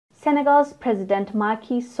Senegal's President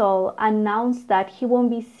Macky Sall announced that he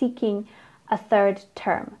won't be seeking a third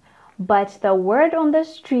term. But the word on the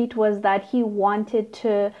street was that he wanted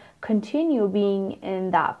to continue being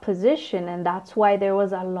in that position, and that's why there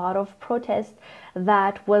was a lot of protest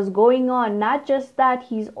that was going on. Not just that,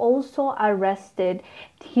 he's also arrested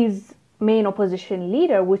his main opposition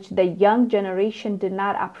leader, which the young generation did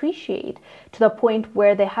not appreciate, to the point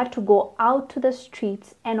where they had to go out to the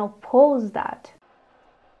streets and oppose that.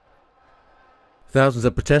 Thousands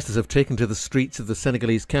of protesters have taken to the streets of the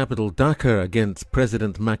Senegalese capital, Dakar, against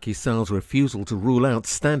President Macky Sall's refusal to rule out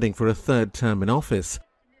standing for a third term in office.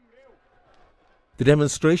 The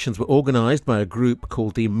demonstrations were organised by a group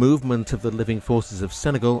called the Movement of the Living Forces of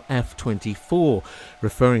Senegal, F24,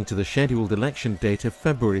 referring to the scheduled election date of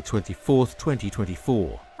February 24,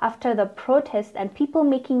 2024. After the protest and people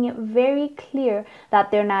making it very clear that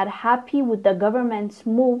they're not happy with the government's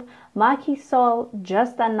move, Macky Sall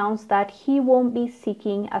just announced that he won't be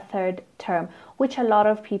seeking a third term, which a lot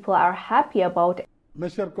of people are happy about.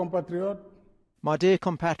 My dear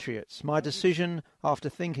compatriots, my decision, after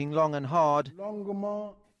thinking long and hard,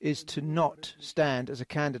 is to not stand as a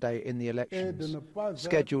candidate in the elections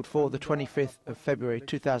scheduled for the 25th of February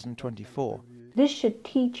 2024. This should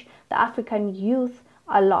teach the African youth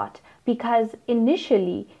a lot, because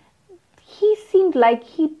initially he seemed like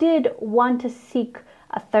he did want to seek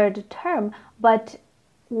a third term, but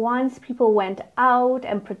once people went out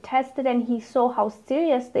and protested and he saw how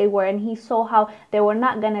serious they were and he saw how they were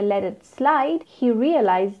not going to let it slide, he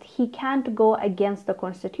realized he can't go against the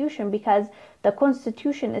Constitution, because the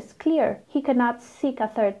Constitution is clear. He cannot seek a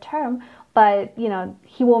third term, but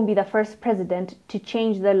he won't be the first president to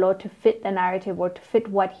change the law to fit the narrative or to fit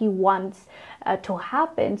what he wants to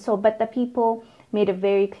happen. But the people made it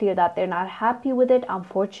very clear that they're not happy with it.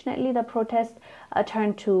 Unfortunately, the protest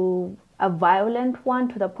turned to a violent one,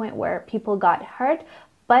 to the point where people got hurt.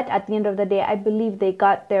 But at the end of the day, I believe they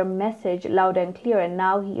got their message loud and clear. And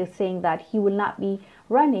now he is saying that he will not be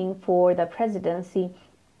running for the presidency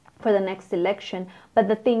for the next election. But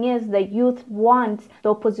the thing is, the youth wants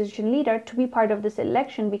the opposition leader to be part of this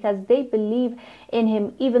election because they believe in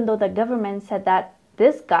him, even though the government said that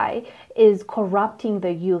this guy is corrupting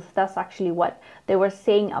the youth. That's actually what they were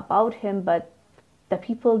saying about him, but the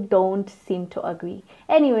people don't seem to agree.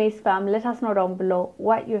 Anyways, fam, let us know down below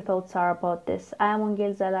what your thoughts are about this. I am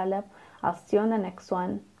Angel Zalalab. I'll see you on the next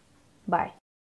one. Bye.